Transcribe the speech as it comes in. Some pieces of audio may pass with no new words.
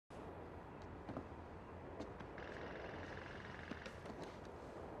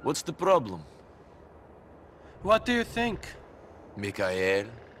What's the problem? What do you think? Mikhail,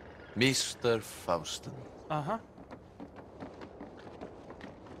 Mr. Faustin. Uh-huh.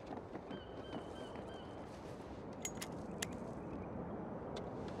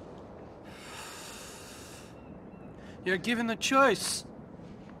 You're given a choice.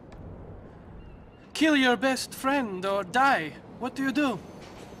 Kill your best friend or die. What do you do?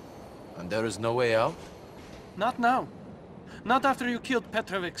 And there is no way out? Not now. Not after you killed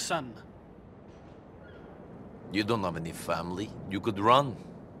Petrovic's son. You don't have any family. You could run.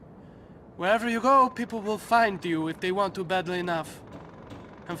 Wherever you go, people will find you if they want to badly enough.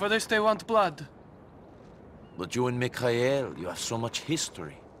 And for this they want blood. But you and Mikhail, you have so much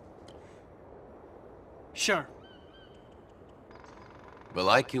history. Sure. Well,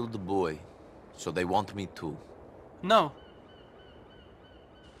 I killed the boy, so they want me too. No.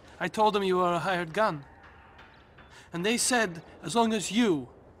 I told them you were a hired gun. And they said, as long as you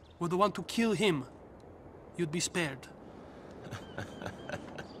were the one to kill him, you'd be spared.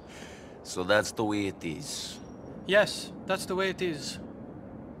 So that's the way it is. Yes, that's the way it is.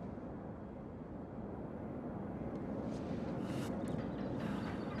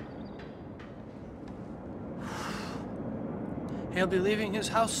 He'll be leaving his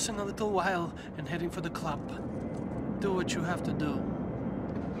house in a little while and heading for the club. Do what you have to do.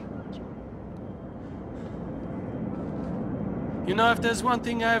 You know, if there's one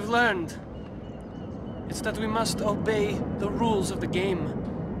thing I've learned, it's that we must obey the rules of the game.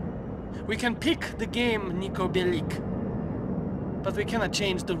 We can pick the game, Niko Bellic, but we cannot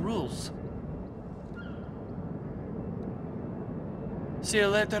change the rules. See you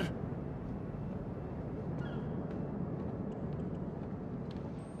later.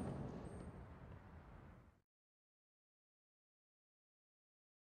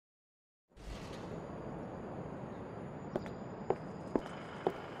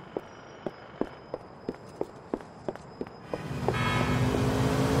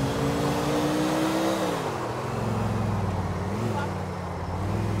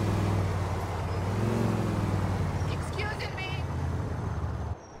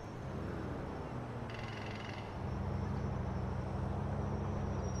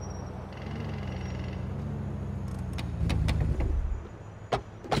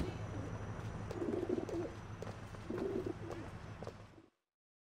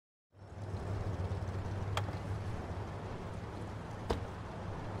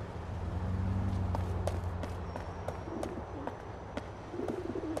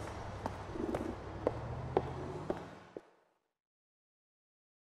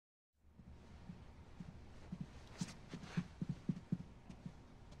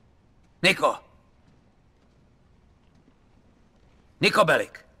 Niko! Niko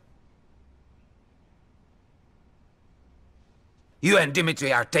Bellic! You and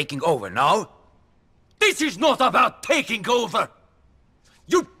Dimitri are taking over now? This is not about taking over!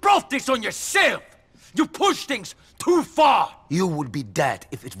 You brought this on yourself! You pushed things too far! You would be dead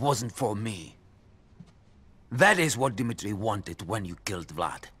if it wasn't for me. That is what Dimitri wanted when you killed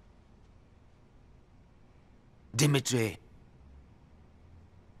Vlad. Dimitri...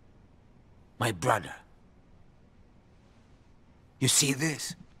 my brother. You see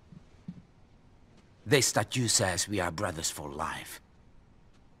this? This statue says we are brothers for life.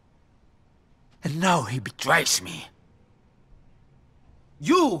 And now he betrays me.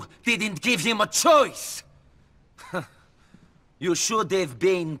 You didn't give him a choice! You should have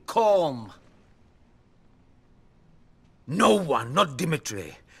been calm. No one, not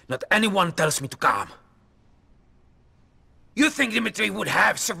Dimitri, not anyone tells me to calm. You think Dimitri would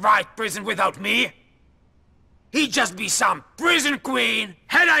have survived prison without me? He'd just be some prison queen,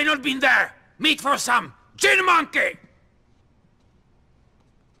 had I not been there! Meat for some gin monkey!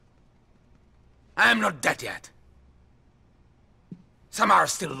 I am not dead yet. Some are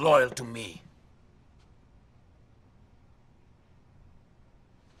still loyal to me.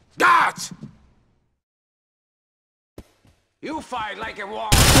 Guards! You fight like a war.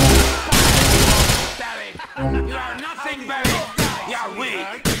 You are nothing, Barry. You are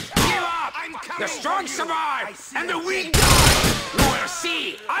weak. Give up! The strong survive, and the weak die! You will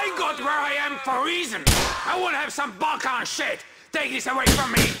see, I got where I am for a reason. I won't have some Balkan shit. Take this away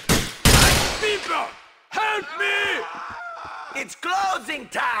from me. People, help me! It's closing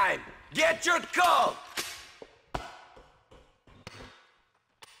time! Get your coat!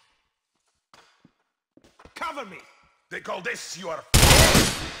 Cover me! They call this your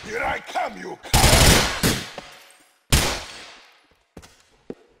f***. Here I come, you coward!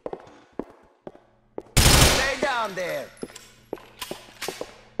 Stay down there!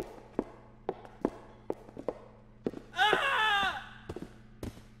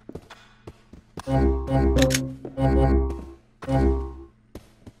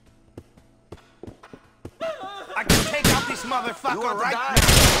 about to die.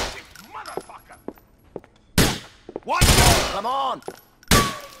 Motherfucker! What? Come on!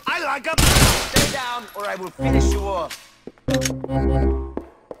 I like a... Stay down, or I will finish you off.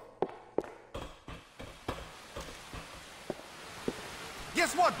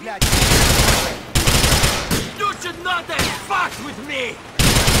 Guess what, блядь? You should not have fucked with me!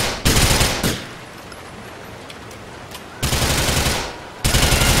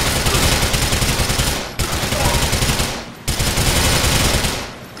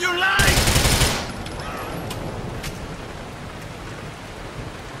 You lied!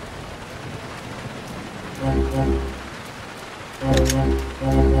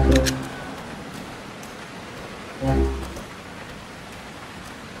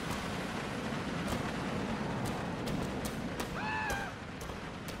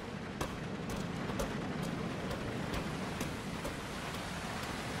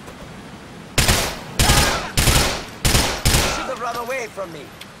 Run away from me.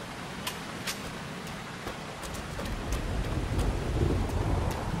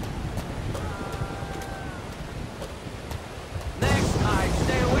 Next time,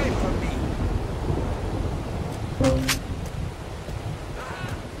 stay away from me.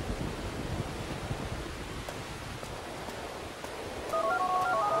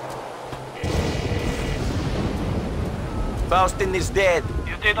 Faustin is dead.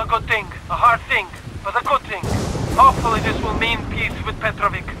 You did a good thing, a hard thing, but a good thing. Hopefully this will mean peace with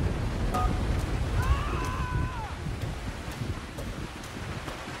Petrovic.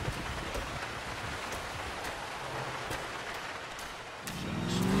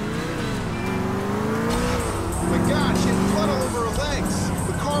 My God, she had blood all over her legs.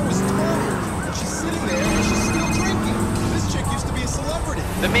 The car was totaled, and she's sitting there and she's still drinking. This chick used to be a celebrity.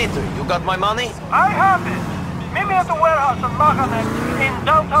 Dimitri, you got my money? I have it! Meet me at the warehouse on Maganek in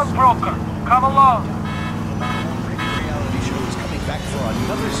downtown Broker. Come along. Reality show is coming back for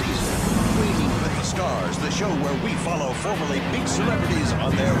another season. Waiting with the Stars, the show where we follow formerly big celebrities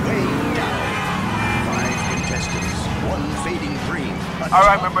on their way down. 5 contestants, 1 fading dream.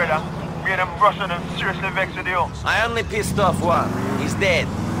 Alright, my brother. Me and them Russian and seriously vexed with you. I only pissed off one. He's dead.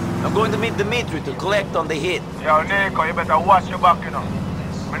 I'm going to meet Dimitri to collect on the hit. Yo, Nico, you better watch your back, you know.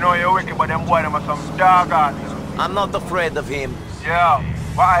 I know you're wicked, but them boys them are some dog ass. I'm not afraid of him. Yeah,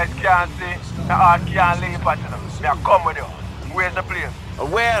 my eyes can't see, the heart can't leave at you know. Yeah, come with you. Where's the place? A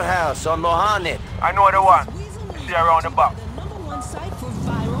warehouse on Lohanet. I know the one. See around the back. The #1 site for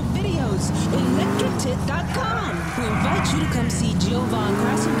viral videos, electrictit.com. We invite you to come see Jill von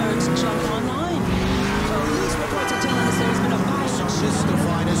Grassenberg's Jump Online. Police reports are telling us there's been a violent...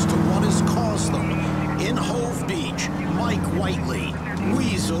 Testifying as to what has caused them. In Hove Beach, Mike Whiteley,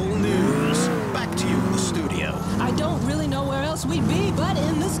 Weasel News. Back to you in the studio. I don't really know where else we'd be but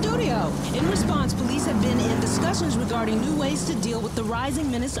in the studio. In response, police have been in discussions regarding new ways to deal with the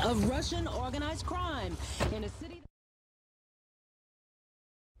rising menace of Russian organized crime in a city...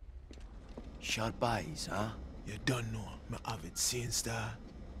 Sharp eyes, huh? You don't know, my avid seeing star.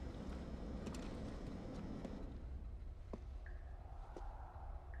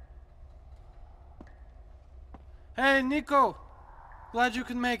 Hey, Nico. Glad you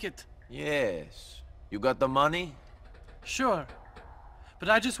could make it. Yes. You got the money? Sure. But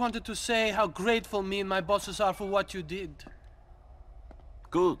I just wanted to say how grateful me and my bosses are for what you did.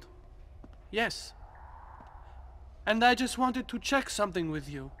 Good. Yes. And I just wanted to check something with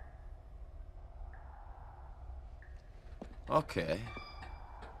you. Okay.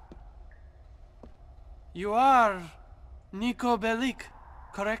 You are Nico Bellic,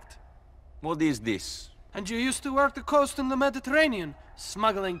 correct? What is this? And you used to work the coast in the Mediterranean,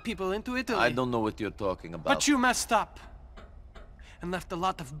 smuggling people into Italy. I don't know what you're talking about. But you messed up. And left a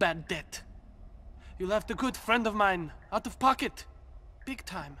lot of bad debt. You left a good friend of mine out of pocket. Big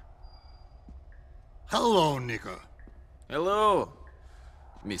time. Hello, Nico. Hello,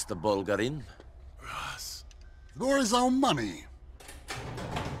 Mr. Bulgarin. Where is our money?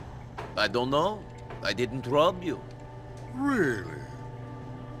 I don't know. I didn't rob you. Really?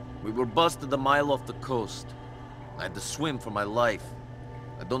 We were busted a mile off the coast. I had to swim for my life.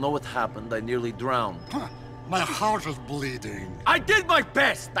 I don't know what happened. I nearly drowned. Huh. My heart is bleeding. I did my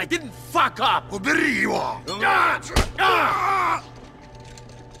best! I didn't fuck up! Убери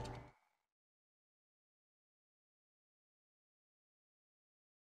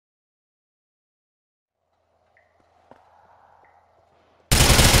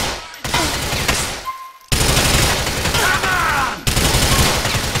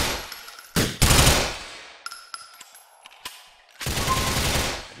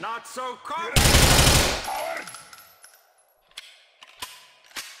Not so cold.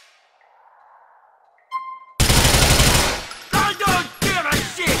 I don't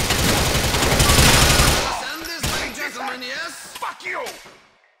you!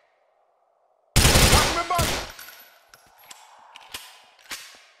 Watch me back!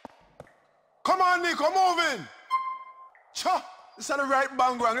 Come on, Nico, move in! Cha! This is the right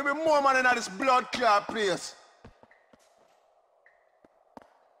background. There'll be more money in this blood clot place.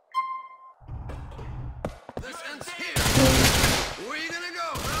 This ends here. Where are you gonna go,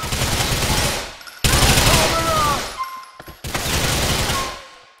 huh?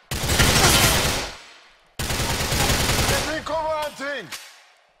 Let me cover and thing.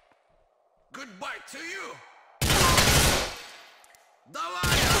 Goodbye to you.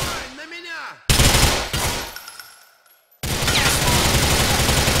 Давай, на меня.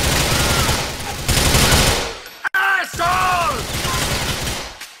 Asshole!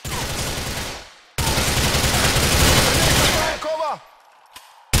 Cover.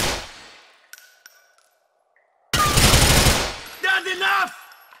 That's enough!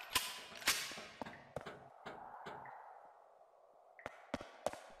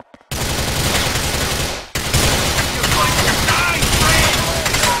 You're going to die, friend!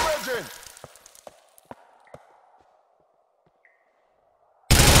 Brethren.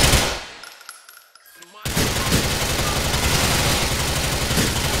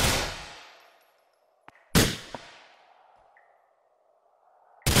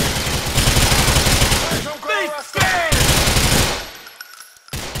 Be scared!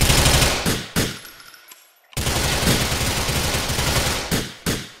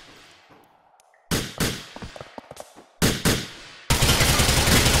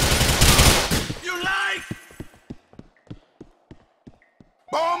 You like?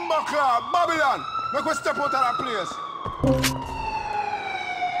 Bomber club, Babylon. Make we step out of that place.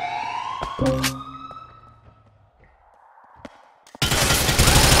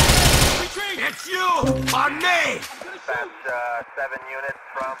 Retreat! It's you! On me! That's 7 units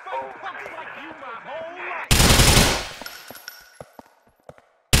from OB.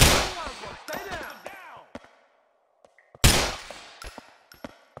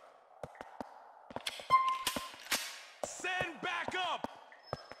 Send back up.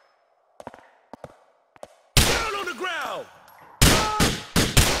 Down on the ground.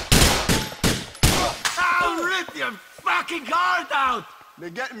 I'll rip your fucking heart out! They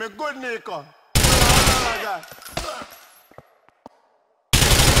get me good, Nico.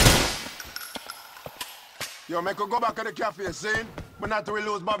 Yo, make we go back to the cafe, see? But not to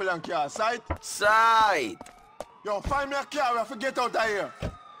lose Babylon car, sight? Sight! Yo, find me a car, we have to get out of here.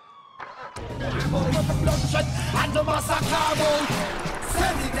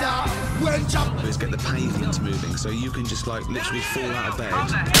 Let's get the pavement moving so you can just like literally fall out of bed on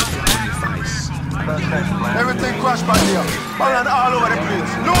your face. Everything crashed back here. Babylon all over the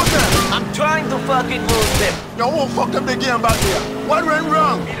place. Lose them! I'm trying to fucking lose them! Yo, who fucked up the game back here? What went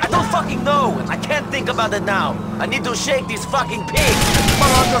wrong? I don't fucking know, and I can't think about it now. I need to shake these fucking pigs!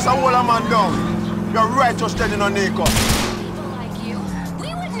 Babylon just a hold a man down. You're right to standing on Nico. People like you,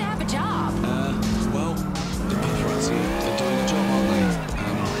 we wouldn't have a job. Well, the paparazzi are doing a job, aren't they?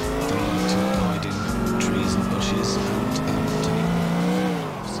 They like to hide in trees and bushes and take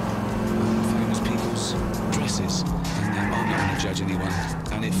famous people's dresses. And I'm not going to judge anyone.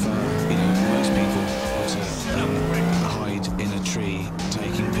 And if, you know, most people were to hide in a tree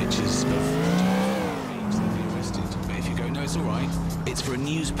taking pictures of they'd be arrested. But if you go, no, it's all right. It's for a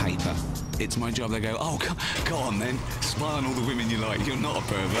newspaper. It's my job. They go, oh, go on then. Smile on all the women you like. You're not a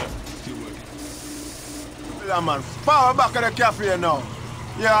pervert. You're working. Yeah, man. Power back at the cafe now.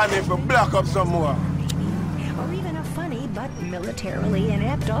 Yeah, I need to block up some more. Or even a funny but militarily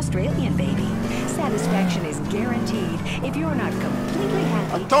inept Australian baby. Satisfaction is guaranteed if you're not completely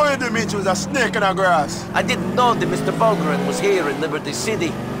happy. I told you Dimitri was a snake in the grass. I didn't know that Mr. Bulgaren was here in Liberty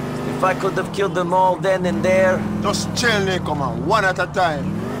City. If I could have killed them all then and there... Just chill, Nico, man. One at a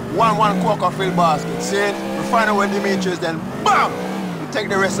time. One coca-filled basket, see? We find out where Dimitri is, then BAM! We take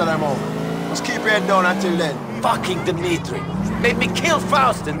the rest of them out. Just keep your head down until then. Fucking Dimitri. Made me kill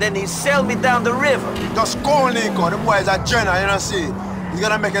Faust and then he sailed me down the river. Just go, Nico. The boy is a general, you know, see? He's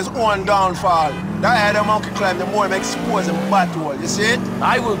gonna make his own downfall. That higher the monkey climb, the more he makes expose him battle, you see it?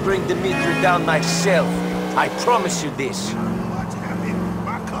 I will bring Dimitri down myself. I promise you this.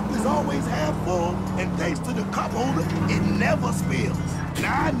 My cup is always half full, and thanks to the cup holder, it never spills.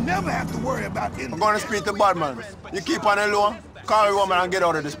 Now I never have to worry about anything. I'm gonna speak to Badman. You keep on alone, call a woman and get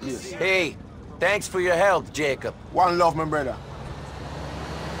out of this place. Hey, thanks for your help, Jacob. One love, my brother.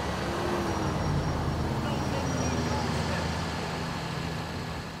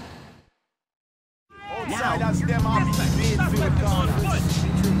 Now, That's them off the That's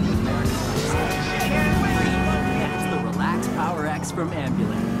the Relax Power X from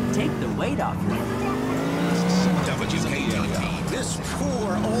Ambulance. Take the weight off your WKTT. This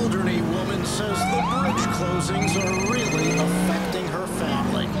poor elderly woman says the bridge closings are really affecting her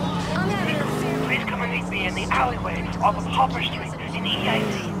family. Please come and meet me in the alleyway off of Hopper Street in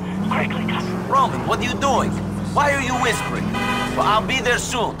EIT. Quickly, come. Roman, what are you doing? Why are you whispering? Well, I'll be there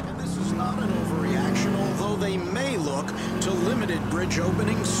soon. And this is not an overreaction, although they may look to limited bridge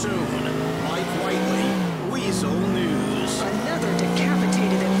opening soon. Mike Whiteley, Weasel News. Another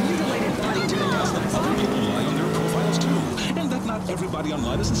decapitated and mutilated body to the dust. Other people lie on their profiles too, and that not everybody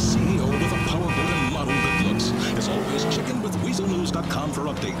online is a CEO with a powerful and model good looks. As always, check in with WeaselNews.com for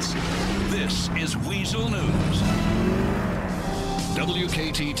updates. This is Weasel News.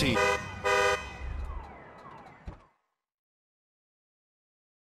 WKTT.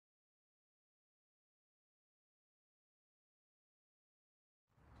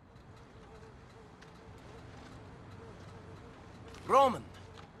 Roman!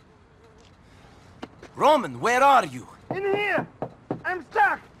 Roman, where are you? In here! I'm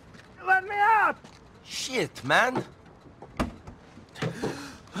stuck! Let me out! Shit, man!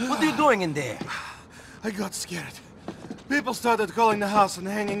 What are you doing in there? I got scared. People started calling the house and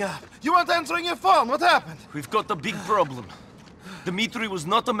hanging up. You weren't answering your phone. What happened? We've got a big problem. Dmitri was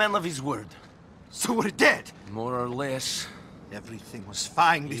not a man of his word. So we're dead? More or less. Everything was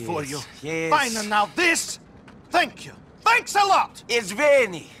fine before you. Yes. Fine, and now this? Thank you. Thanks a lot!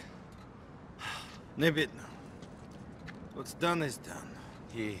 Izveni! Nebitno. What's done is done.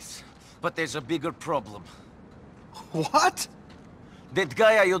 Yes, but there's a bigger problem. What? That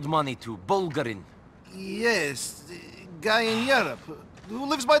guy I owed money to, Bulgarin. Yes, the guy in Europe who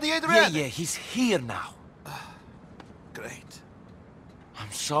lives by the Adriatic. Yeah, he's here now. Great.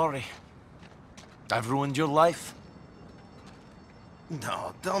 I'm sorry. I've ruined your life.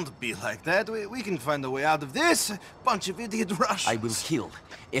 No, don't be like that. We can find a way out of this. Bunch of idiot Russians. I will kill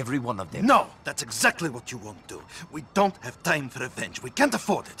every one of them. No, that's exactly what you won't do. We don't have time for revenge. We can't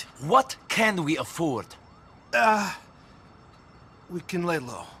afford it. What can we afford? We can lay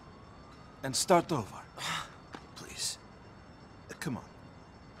low. And start over. Please. Come on.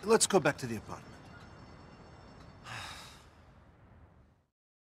 Let's go back to the apartment.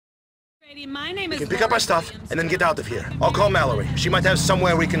 My name is We can pick up our stuff and then get out of here. I'll call Mallory. She might have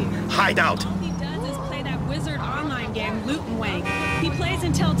somewhere we can hide out. All he does is play that wizard online game, Loot and Wank. He plays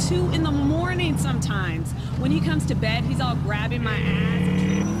until 2 in the morning sometimes. When he comes to bed, he's all grabbing my ass and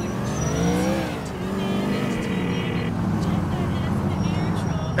treating me like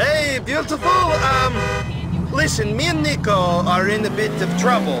Hey, beautiful. Listen, me and Nico are in a bit of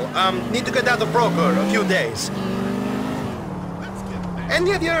trouble. Need to get out of broker a few days.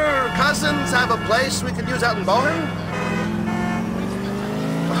 Any of your cousins have a place we could use out in Bohan?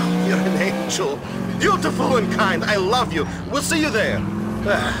 Oh, you're an angel. Beautiful and kind. I love you. We'll see you there.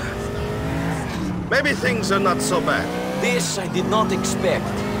 Maybe things are not so bad. This I did not expect.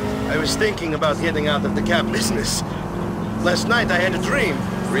 I was thinking about getting out of the cab business. Last night I had a dream.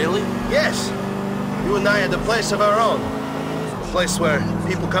 Really? Yes. You and I had a place of our own. A place where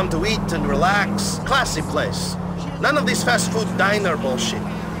people come to eat and relax. Classy place. None of this fast food diner bullshit.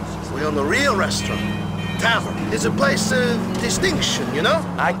 We own a real restaurant. Tavern. It's a place of distinction, you know?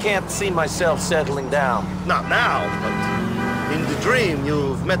 I can't see myself settling down. Not now, but in the dream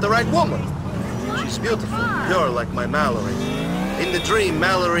you've met the right woman. She's beautiful, pure like my Mallory. In the dream,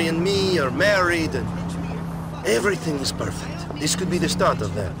 Mallory and me are married and everything is perfect. This could be the start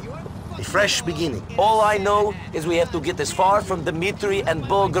of that. A fresh beginning. All I know is we have to get as far from Dmitri and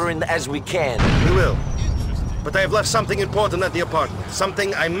Bulgarin as we can. We will. But I have left something important at the apartment.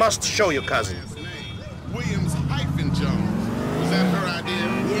 Something I must show you, cousin. Williams-Jones. Was that her idea?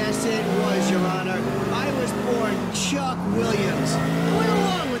 Yes, it was, Your Honor. I was born Chuck Williams. I went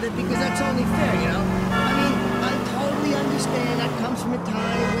along with it because that's only fair, you know? I mean, I totally understand that comes from a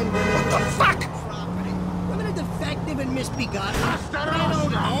time when women... What the fuck? Women are defective and misbegotten. But I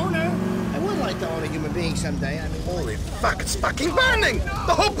don't own her. I would like to own a human being someday. I mean... Holy fuck, it's fucking burning!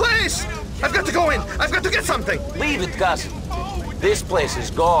 The whole place! I've got to go in! I've got to get something! Leave it, cousin. This place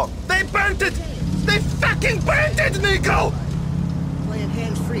is gone. They burnt it! They fucking burnt it, Nico! Playing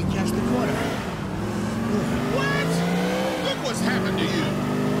hands-free, catch the corner. What? Look what's happened to you.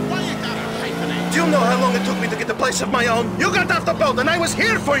 Why you gotta hyphenate? Do you know how long it took me to get a place of my own? You got off the boat and I was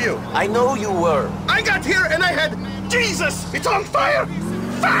here for you! I know you were. I got here and I had... Jesus! It's on fire!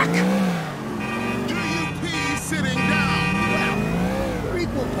 Fuck! Do you pee sitting down? Well, we're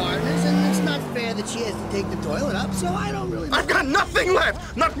equal partners, and it's not fair that she has to take the toilet up, so I don't really... I've got nothing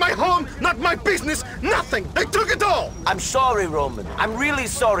left! Not my home, not my business, nothing! They took it all! I'm sorry, Roman. I'm really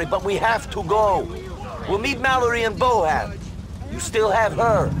sorry, but we have to go. We'll meet Mallory and Bohan. You still have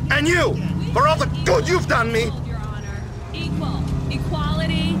her. And you! for all the good you've done me. Your Honor. Equal.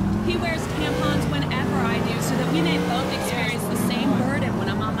 Equality. He wears tampons whenever I do, so that we may both experience the same burden when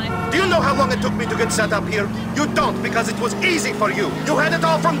I'm on my... Do you know how long it took me to get set up here? You don't, because it was easy for you. You had it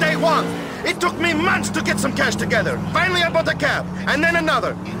all from day one. It took me months to get some cash together. Finally, I bought a cab, and then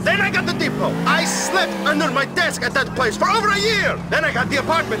another. Then I got the depot. I slept under my desk at that place for over a year. Then I got the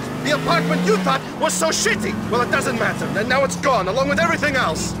apartment. The apartment you thought was so shitty. Well, it doesn't matter. And now it's gone, along with everything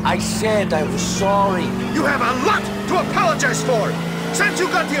else. I said I was sorry. You have a lot to apologize for. Since you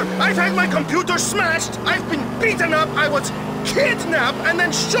got here, I've had my computer smashed. I've been beaten up. I was kidnapped and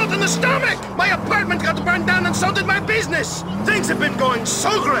then shot in the stomach. My apartment got burned down and so did my business. Things have been going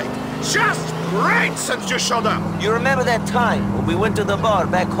so great. Just great since you showed up. You remember that time when we went to the bar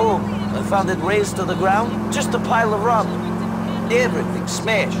back home? I found it razed to the ground, just a pile of rubble. Everything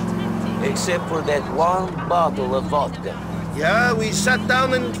smashed, except for that one bottle of vodka. Yeah, we sat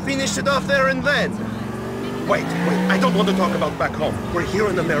down and finished it off there and then. Wait, I don't want to talk about back home. We're here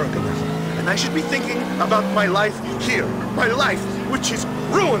in America now, and I should be thinking about my life here. My life, which is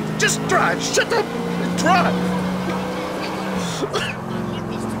ruined. Just drive, shut up, and drive.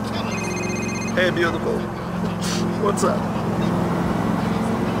 Hey, beautiful. What's up?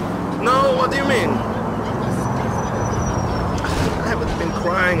 No, what do you mean? I haven't been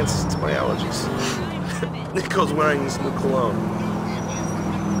crying, it's my allergies. Nico's wearing this new cologne.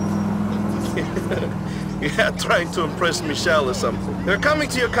 Yeah, trying to impress Michelle or something. They're coming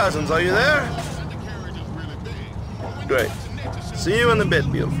to your cousins, are you there? Great. See you in a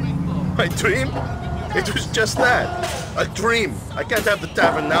bit, beautiful. My dream? It was just that. A dream. I can't have the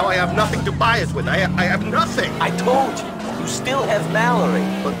tavern now. I have nothing to buy it with. I have nothing. I told you. You still have Mallory.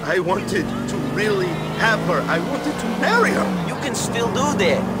 But I wanted to really have her. I wanted to marry her. You can still do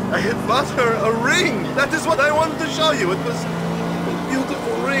that. I had bought her a ring. That is what I wanted to show you. It was a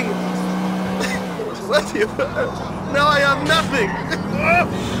beautiful ring. It was with you. Now I have nothing.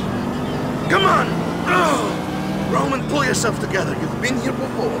 Come on. Roman, pull yourself together. You've been here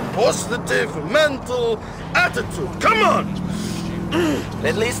before. Positive, mental, attitude. Come on!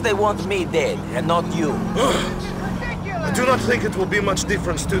 At least they want me dead, and not you. I do not think it will be much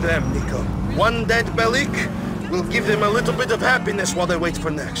difference to them, Nico. One dead Belik will give them a little bit of happiness while they wait for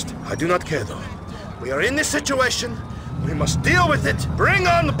next. I do not care, though. We are in this situation. We must deal with it. Bring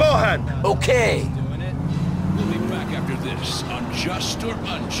on the Bohan! Okay. We'll be back after this on Just or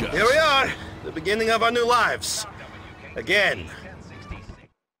Unjust. Here we are. The beginning of our new lives. Again.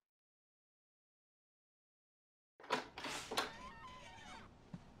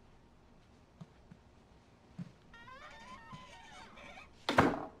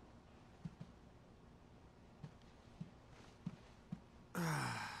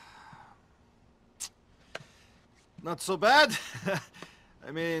 Not so bad.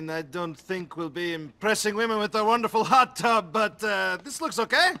 I mean, I don't think we'll be impressing women with our wonderful hot tub, but this looks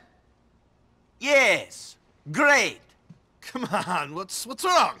okay. Yes. Great. Come on, what's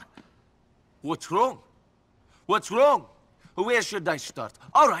wrong? What's wrong? What's wrong? Where should I start?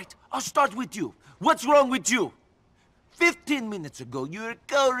 All right, I'll start with you. What's wrong with you? 15 minutes ago, you were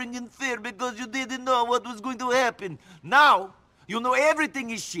cowering in fear because you didn't know what was going to happen. Now, you know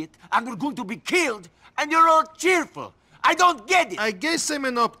everything is shit, and we're going to be killed, and you're all cheerful. I don't get it. I guess I'm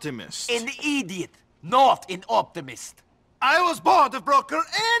an optimist. An idiot, not an optimist. I was bored of Broker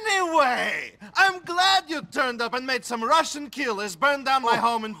anyway! I'm glad you turned up and made some Russian killers burn down my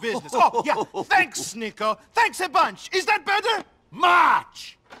home and business. Oh, yeah, thanks, Nico. Thanks a bunch. Is that better?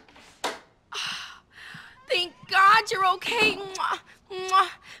 Much! Thank God you're okay. Mwah, mwah.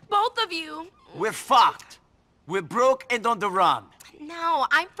 Both of you. We're fucked. We're broke and on the run. No,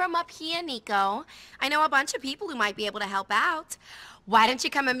 I'm from up here, Nico. I know a bunch of people who might be able to help out. Why don't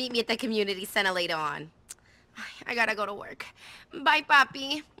you come and meet me at the community center later on? I gotta go to work. Bye,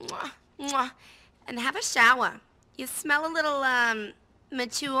 Papi. Mwah, mwah. And have a shower. You smell a little,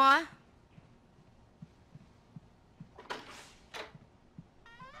 mature.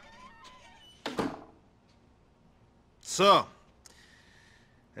 So,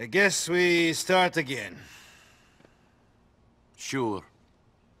 I guess we start again. Sure.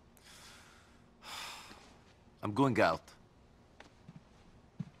 I'm going out.